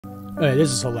Okay,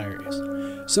 this is hilarious.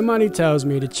 Somebody tells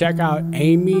me to check out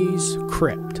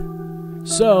Amyscrypt.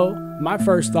 So, my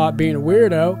first thought, being a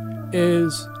weirdo,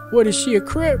 is, what is she, a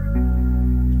crypt?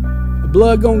 The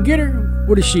blood gonna get her?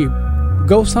 What is she,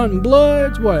 ghost hunting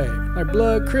bloods? What? Like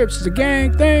blood crypts is a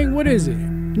gang thing? What is it?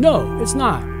 No, it's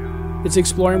not. It's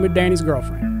exploring with Danny's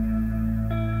girlfriend.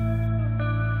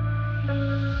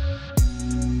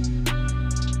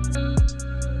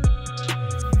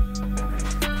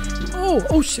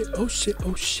 Oh shit.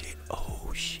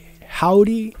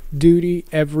 Howdy doody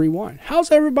everyone.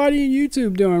 How's everybody in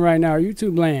YouTube doing right now?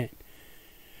 YouTube land.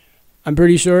 I'm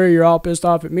pretty sure you're all pissed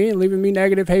off at me and leaving me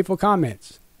negative, hateful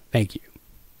comments. Thank you.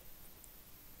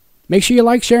 Make sure you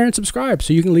like, share, and subscribe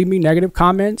so you can leave me negative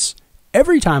comments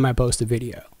every time I post a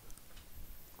video.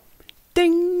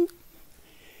 Ding.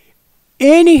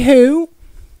 Anywho.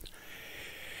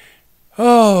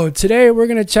 Oh, today we're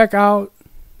going to check out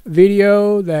a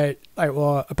video that,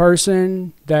 a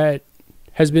person that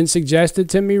has been suggested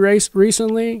to me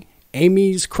recently,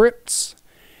 Amyscrypt.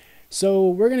 So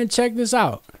we're going to check this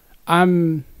out.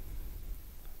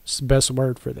 It's the best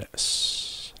word for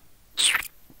this.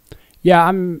 Yeah,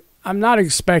 I'm not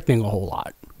expecting a whole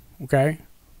lot, okay?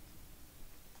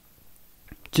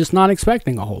 Just not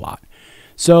expecting a whole lot.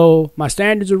 So my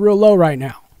standards are real low right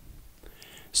now.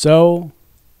 So,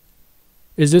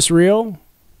 is this real?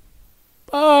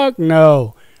 Fuck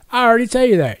no. I already tell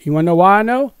you that. You want to know why I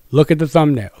know? Look at the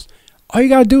thumbnails. All you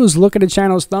got to do is look at the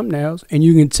channel's thumbnails and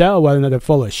you can tell whether or not they're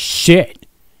full of shit.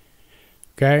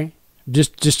 Okay?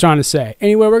 Just trying to say.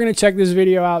 Anyway, we're going to check this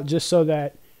video out just so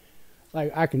that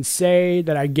I can say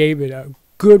that I gave it a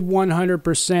good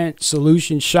 100%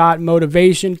 solution shot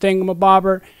motivation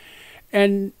thingamabobber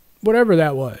and whatever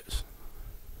that was.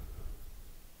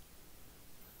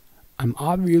 I'm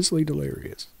obviously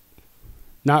delirious.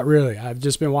 Not really. I've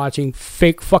just been watching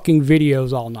fake fucking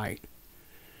videos all night.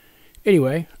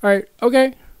 Anyway, all right,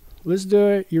 okay. Let's do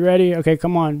it. You ready? Okay,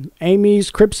 come on.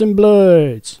 Amy's Crips and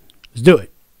Bloods. Let's do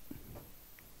it.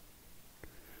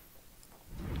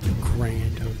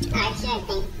 Grand Hotel. Actually, I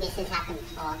think this has happened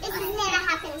before. This has never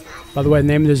happened to us. By the way, the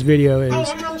name of this video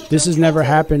is This Has Never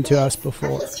Happened to Us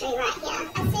Before.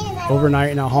 Overnight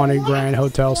in a haunted Grand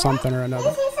Hotel something or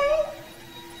another.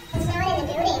 There's no one in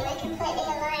the building. We're completely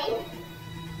alone.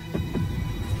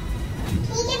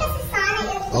 Can you give us a sign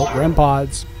that you're here? Oh, REM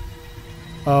pods.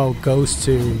 Oh, Ghost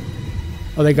 2.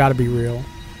 Oh, they gotta be real.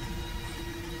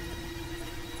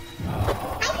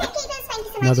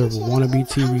 Another wannabe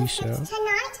TV show.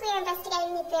 Tonight we're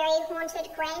investigating the very haunted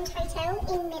Grand Hotel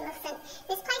in Millicent.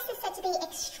 This place is said to be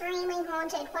extremely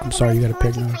haunted. I'm sorry, you got a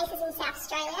pig now. Places in South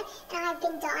Australia, and I've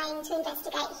been dying to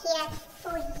investigate here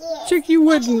for years. Chick, you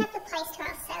wouldn't. We actually have the place to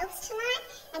ourselves tonight,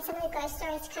 and some of the ghost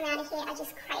stories to come out of here are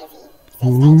just crazy. So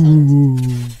stay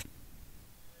tuned.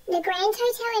 The Grand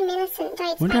Hotel in Millicent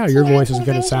dates Wonder back how to your voice is 1900,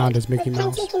 going to sound as Mickey with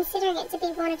Mouse. plenty considering it to be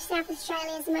one of South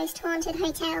Australia's most haunted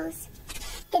hotels.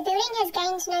 The building has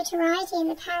gained notoriety in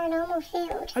the paranormal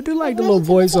field. I do like the little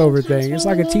voiceover thing. It's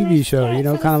like a TV show, you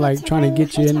know, kind of like trying to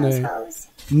get you in the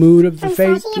mood of the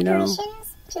fate, you know.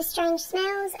 To strange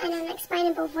smells and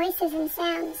unexplainable voices and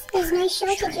sounds. There's no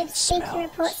shortage of spooky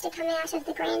reports to come out of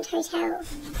the Grand Hotel.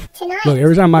 Tonight, look,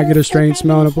 every time I get a strange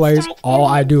smell in a place, all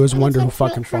I do is wonder who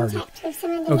fucking farted.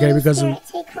 Okay, because of,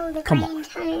 come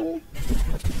on.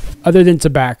 Other than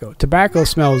tobacco. Tobacco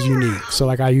smells unique, so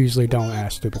like I usually don't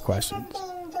ask stupid questions.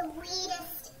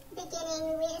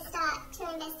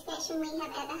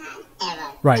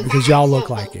 Right, because y'all look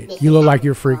like it. You look like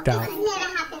you're freaked out.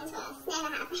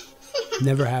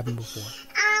 Never happened before.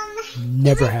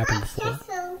 Never happened before.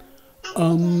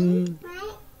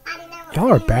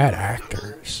 Y'all are bad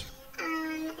actors.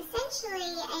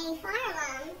 Essentially, a fire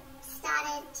alarm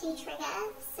started to trigger,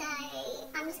 so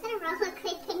I'm just going to roll a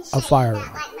clip and show A fire you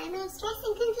alarm. that, moment of stress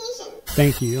and confusion.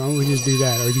 Thank you. Why don't we just do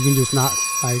that? Or you can just not,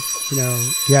 you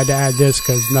know, you had to add this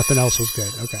because nothing else was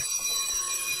good. Okay.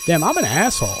 Damn, I'm an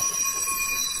asshole.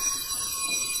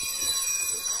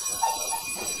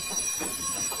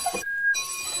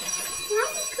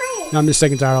 No, I'm just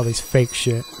sick and tired of all these fake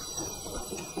shit.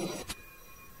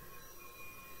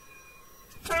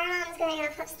 Fire alarm's going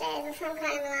off upstairs or some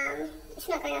kind of alarm. It's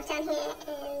not going off down here,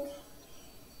 and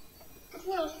I don't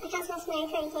know, I can't smell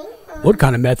smoke or anything. What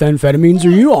kind of methamphetamines are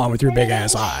you on with your big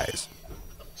ass eyes?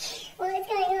 What is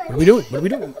going on? What are we doing? What are we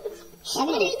doing?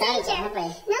 Haven't even started yet, have we?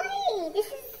 No, this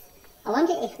is... I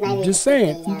wonder if maybe... Just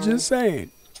saying. Just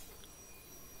saying.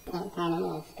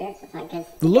 Paranormal spirits or something.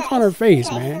 The look on her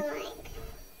face, man.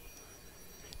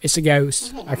 It's a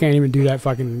ghost. I can't even do that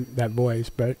that voice,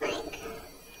 but There's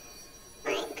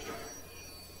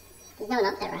no one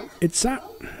up there, right? it's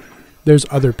not. There's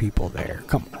other people there.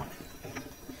 Come on.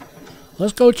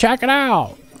 Let's go check it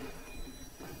out.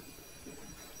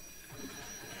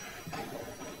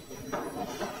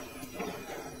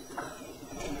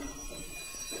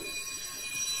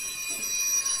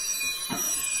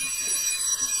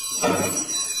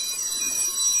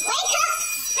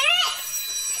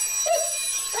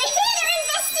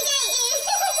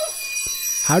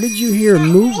 How did you hear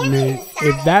movement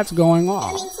if that's going I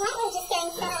off? mean, tonight we were just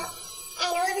getting set up,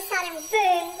 and all of a sudden,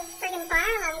 boom, the friggin'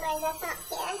 fire alarm goes off up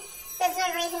here. There's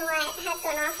no reason why it has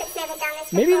gone off. It's never done this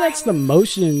before. Maybe that's the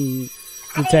motion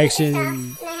detection.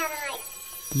 And they haven't,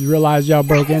 like, You realize y'all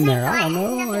broke in there. I don't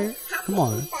know. Like, come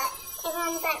on. but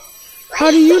everyone's like,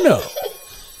 How do you know? is it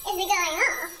going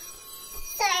off?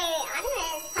 So, I don't know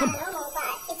if it's paranormal,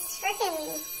 but it's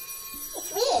freaking,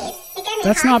 it's weird. It gave me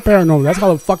That's a not heart paranormal. That's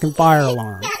called a fucking fire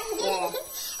alarm. attack. Everyone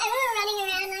running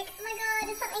around like, oh my god,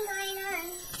 there's something going on.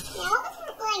 Now, what was it,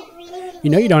 like, really, really You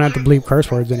know you don't have to bleep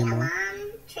curse words the anymore. alarm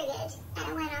triggered, and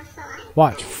it went off fine.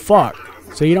 Watch. Fuck.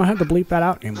 So you don't have to bleep that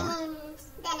out anymore. And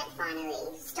then it finally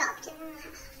stopped, and I'm like,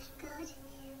 oh, thank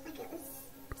God. Like, it was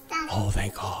starting Oh,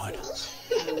 thank God.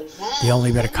 to me. The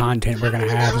only bit of content we're going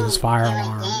to have is this fire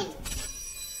alarm.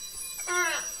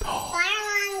 Alright, fire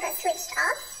alarm got switched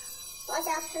off. Was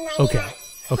off for maybe Okay. like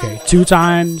Okay. 10 2 minutes.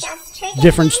 times. Just triggered.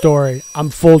 Different story. I'm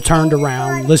full turned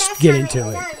around. Let's First get time into it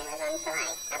was it. on, it was on for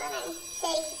like, I don't know,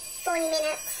 30, 40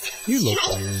 minutes. You look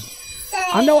straight. weird. So,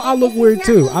 I know I look this is weird not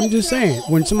too. music I'm just to me. saying,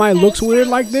 when This somebody is looks very weird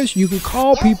like strange. this, you can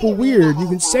call people weird. You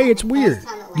can say it's weird.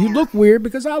 You look weird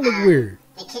because I look weird.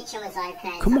 The kitchen was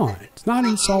open. Come on, it's not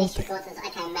Like, insulting. Alicia thought it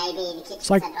was, okay, maybe the kitchen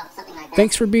like, set off, something like that.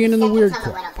 thanks for being in the second weird time it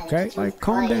club, went off and the okay? kitchen Like, was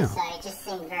calm closed, down. So it just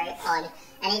seemed very odd.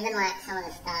 And even like some of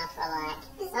the staff are like,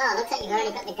 oh, looks like you've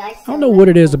already got the ghost. I don't know what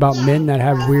it is about men that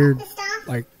have weird, The staff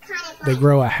like, kind of, they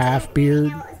grow a half beard.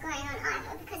 didn't know what was going on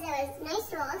either, because there was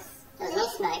no source. There was no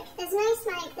smoke. There's no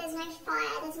smoke, there's no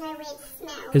fire, there's no weird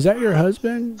smell. Is that your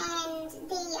husband? And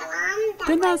the alarm that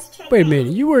Didn't I? was triggered Wait a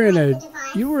minute. You were in was a the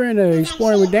device.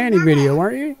 Exploring with Danny video,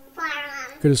 weren't you? Fire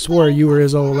alarm. Could have swore you were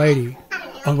his old lady.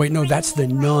 Oh wait, no, that's the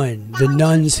nun. The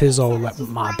nun's his old.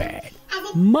 My bad.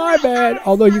 My bad.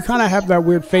 Although you kind of have that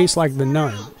weird face like the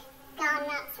nun. Going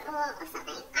nuts or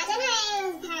something. I don't know,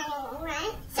 it was paranormal,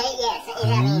 right? So yeah, so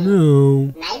I mean,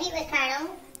 No, maybe it was paranormal,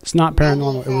 it's not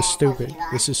paranormal. It was stupid.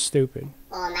 This is stupid.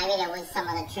 or maybe there was some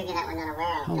other trigger that we're not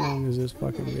aware of. How but long is this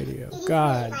fucking video? It is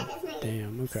God weird, like, there's no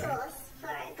damn. Okay. source for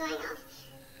it going off.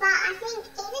 But I think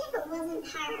even if it wasn't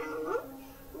paranormal,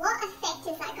 what effect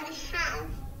is that going to have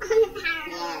on the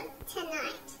paranormal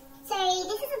tonight? So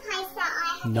this is a place that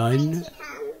I have None? been to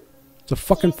come It's a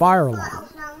fucking fire for a alarm.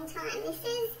 long time. This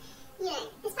is, you know,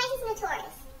 this place is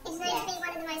notorious. It's known to be one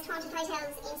of the most haunted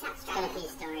hotels in South got a Australia. few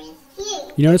stories.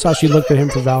 Huge. You notice how she looked at him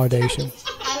for validation?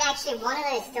 And actually, one of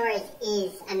those stories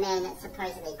is a man that's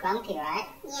supposedly grumpy, right?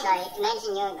 So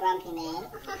imagine you're a grumpy man.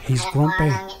 He's and a grumpy. fire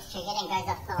alarm gets triggered and goes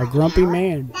off for A like grumpy an hour.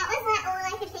 man. That was like all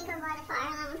I could think of while the fire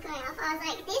alarm was going off. I was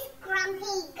like, this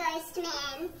grumpy ghost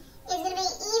man is going to be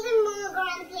even more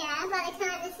grumpier by the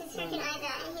time this is freaking over,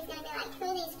 and he's going to be like, who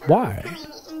are these folks Why?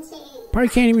 coming into... Probably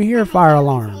can't even hear fire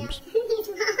alarms.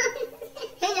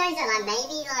 Who knows, like,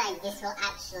 maybe like this will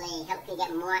actually help you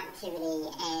get more activity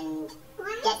and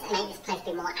make this place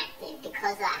be more active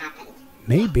because that happened.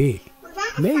 Maybe.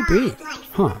 Maybe.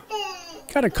 Huh.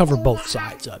 The Gotta cover both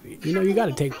sides of it. You know, you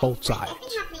gotta take both sides.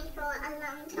 It's been happening for a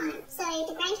long time. So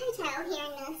the Grange Hotel here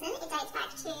in Millicent, it dates back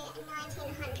to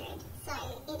 1900. So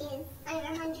it is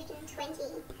over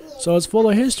 120 years. So it's full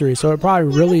of history. So it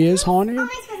probably really is haunted.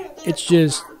 It's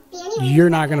just you're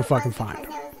not gonna fucking find it.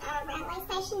 There was a railway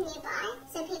station nearby,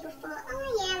 so people thought,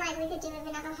 oh yeah, like we could do with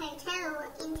another hotel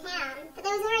in town. But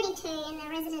there was already two, and the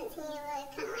residents here were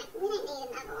kind of like, we don't need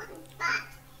another one. But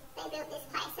they built this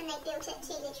place, and they built it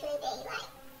to literally be like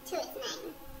to its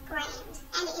name, Grand.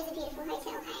 And it is a beautiful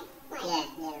hotel, hey? Like,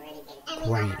 Yeah, really big. and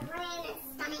we have a room, it's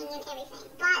stunning and everything.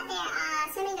 But there are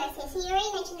so many ghosts here. So you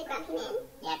already mentioned the grumpy man.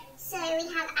 Yep. So we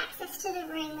have access to the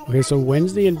room. Where Okay, so grumpy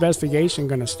when's the man is investigation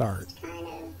gonna start? kind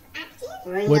of active.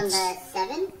 Room What's- number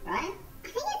 7, right? I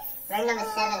think it's Room number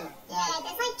 7, Yeah, yeah.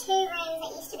 there's like two rooms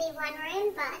that used to be one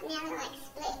room, but now they're like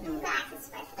split. We've got access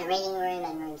to both. The reading room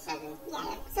and room 7.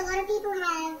 Yeah. So a lot of people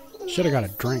have. Shoulda got a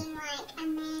drink. Seen, like a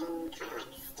man kind of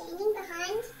like standing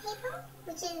behind people,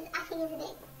 which is I think is a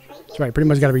bit creepy. That's right. Pretty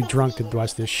much gotta be drunk to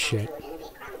watch this shit. And a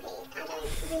bit grumpy. I don't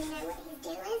really know what his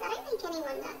deal is. I don't think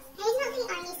anyone does. He's not the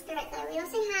only spirit though. We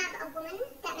also have a woman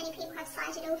that many people have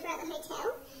sighted all throughout the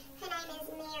hotel. Her name is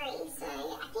Mary. So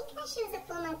I think that she was a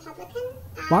former Republican.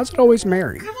 Why is it always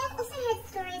Mary? I've also heard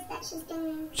stories that she's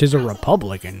been. She's a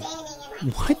Republican. Standing and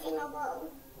like What? facing a wall.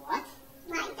 What?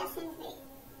 Like that seems a bit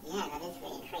Yeah, that is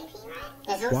weird. creepy, right?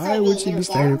 There's Why would she be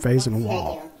standing facing the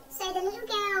wall? So the little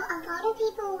girl, a lot of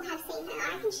people have seen her.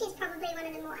 I think she's probably one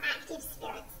of the more active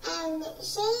spirits. And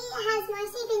she has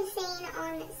mostly been seen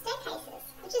on staircases,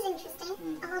 which is interesting.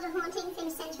 A lot of hauntings seem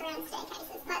centered around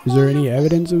staircases. But is there any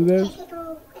evidence of this?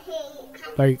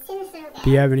 Like,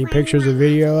 do you have any pictures or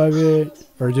video of it?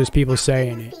 Or just people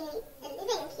saying it?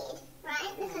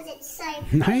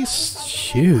 Nice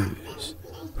shoes.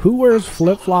 Who wears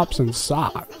flip-flops and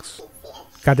socks?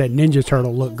 Got that Ninja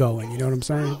Turtle look going, you know what I'm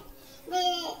saying?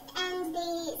 Some of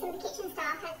the kitchen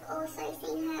staff have also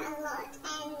seen her a lot,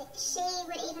 and she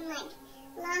would even like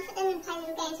laugh at them and play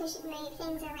little games where she'd move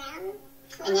things around.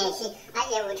 And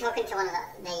yeah, we were talking to one of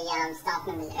the staff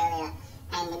members earlier,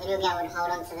 and the little girl would hold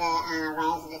onto the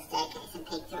rails of the staircase and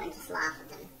peek through and just laugh at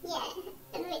them. Yeah,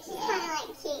 which is kind of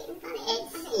like cute and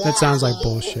funny. That sounds like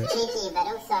bullshit. Cheeky, but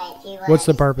also if you were What's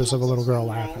the purpose of a little girl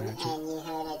laughing at you? And you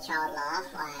heard a child laugh,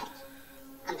 like,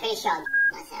 I'm pretty sure I'd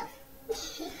myself.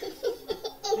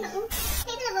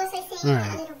 People have also seen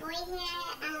a little boy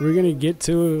here. We're gonna get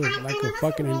to like a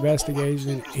fucking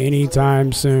investigation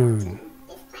anytime soon.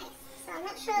 This place. So I'm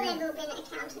not sure they've all been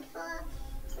accounted for,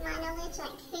 to my knowledge,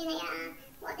 like who they are,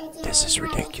 what they're doing. This is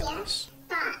ridiculous.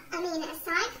 But, I mean,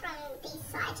 aside from these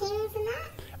sightings and that...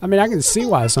 I mean, I can see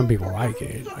why some people like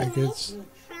it. Like, it's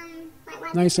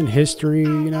nice in history,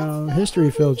 you know.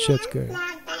 History-filled shit's good.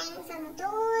 Loud bangs on the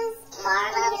doors.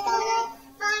 Fire alarms going off.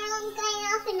 Fire alarms going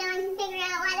off and no one can figure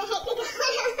out why the heck they're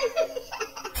going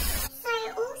off. So,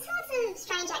 all sorts of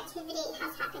strange activity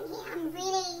has happened here. I'm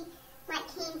really, like,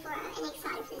 keen for and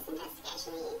excited for this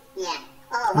investigation here. Yeah.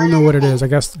 I don't know what it is. I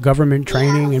guess government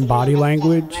training and body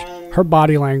language. Her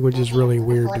body language is really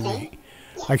weird to me.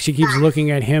 Like, she keeps looking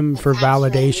at him for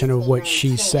validation of what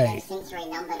she's saying.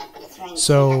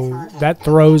 So that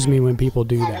throws me when people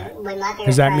do that.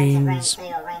 Because that means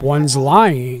one's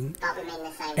lying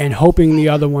and hoping the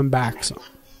other one backs them.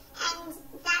 And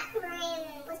that room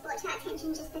was brought to our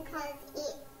attention just because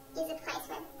it is a place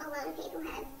where a lot of people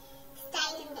have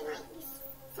stayed and been like, there's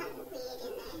something weird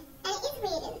in there. And it is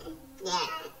weird in there. Yeah.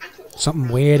 I can see Something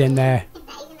weird in there. if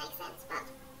that even makes sense.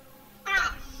 But,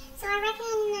 alright. So I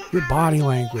reckon... Your body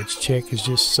language, chick, is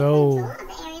just so... the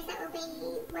areas that we'll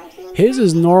be working in. His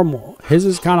is normal. His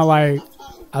is kind of like,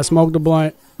 I smoked a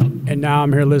blunt, and now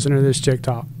I'm here listening to this chick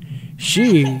talk.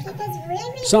 She, Keepers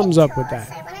really something's up with So that.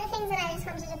 one of the things that I just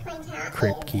wanted to point out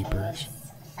Crypt is keepers. this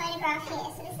photograph here.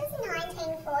 So this is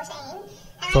 1914.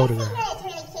 And Photograph. I think that it's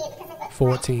really cute because I've got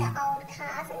 14. like, the old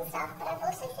cars and stuff. But I've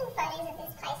also seen photos of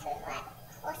this place with like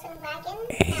horse and wagons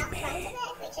out front of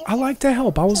it, which is I like to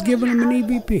help. I was giving him an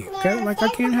EVP, okay? Like, I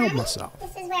can't help myself.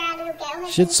 This is where our little girl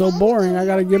has Shit's so been boring, I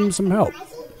gotta give him some help.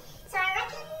 So I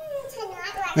reckon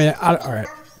tonight I we'll mean, alright.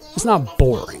 It's not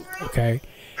boring, okay?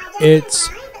 It's...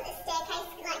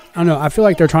 I don't know, I feel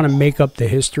like they're trying to make up the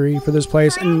history for this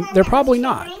place, and they're probably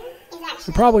not.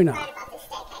 They're probably not.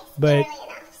 But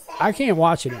I can't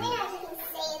watch it anymore.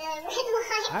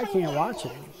 I can't watch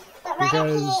it anymore.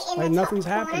 Because, like, nothing's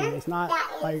happening. It's not,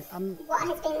 like, I'm... What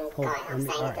has been Hold going on, on?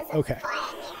 Saying alright, that there's a okay. fire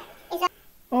in here. Is that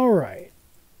Alright.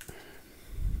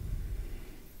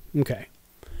 Okay.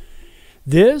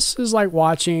 This is like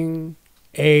watching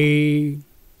a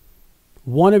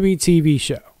wannabe TV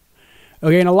show.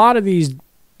 Okay, and a lot of these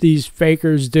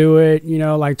fakers do it, you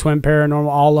know, like Twin Paranormal,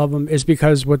 all of them, is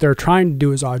because what they're trying to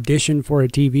do is audition for a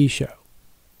TV show.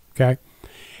 Okay?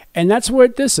 And that's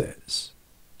what this is.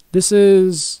 This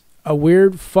is a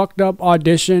weird, fucked up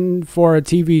audition for a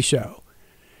TV show.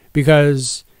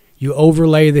 Because you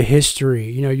overlay the history.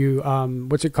 You know, you,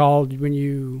 what's it called when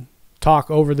you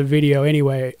talk over the video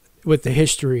anyway with the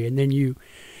history, and then you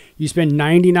spend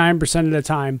 99% of the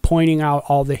time pointing out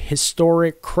all the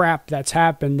historic crap that's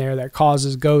happened there that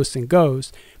causes ghosts and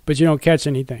ghosts, but you don't catch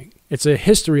anything. It's a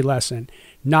history lesson,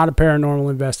 not a paranormal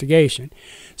investigation.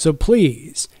 So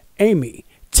please, Amy,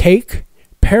 take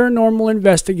paranormal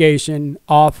investigation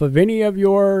off of any of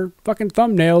your fucking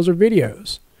thumbnails or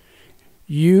videos.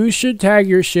 You should tag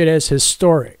your shit as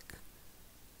historic.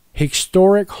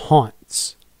 Historic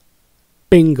haunts.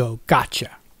 Bingo,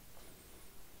 gotcha.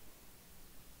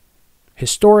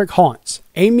 Historic haunts.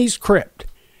 Amyscrypt.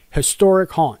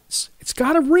 Historic haunts. It's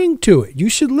got a ring to it. You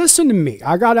should listen to me.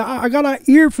 I got an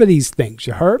ear for these things.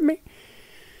 You heard me?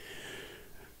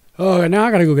 Oh, now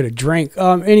I gotta go get a drink.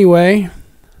 Anyway,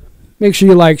 make sure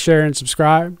you like, share, and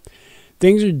subscribe.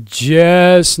 Things are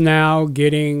just now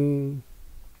getting,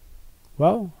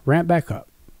 well, ramped back up.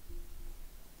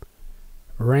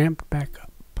 Ramped back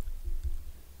up.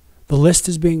 The list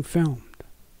is being filmed.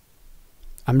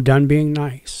 I'm done being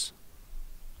nice.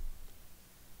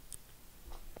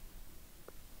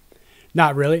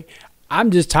 Not really.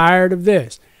 I'm just tired of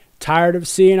this. Tired of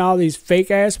seeing all these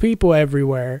fake ass people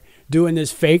everywhere doing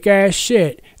this fake ass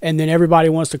shit, and then everybody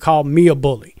wants to call me a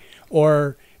bully.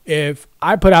 Or if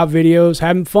I put out videos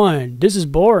having fun, this is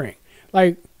boring.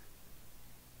 Like,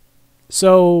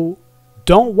 so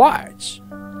don't watch.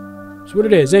 That's what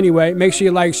it is. Anyway, make sure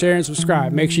you like, share, and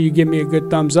subscribe. Make sure you give me a good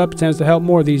thumbs up. It tends to help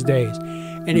more these days.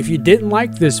 And if you didn't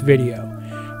like this video,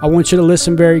 I want you to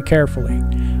listen very carefully.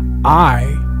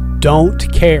 I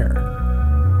don't care.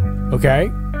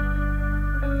 Okay?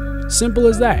 Simple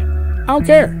as that. I don't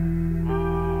care.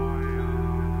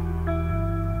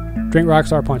 Drink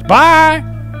Rockstar Punch. Bye!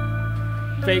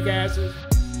 Fake asses.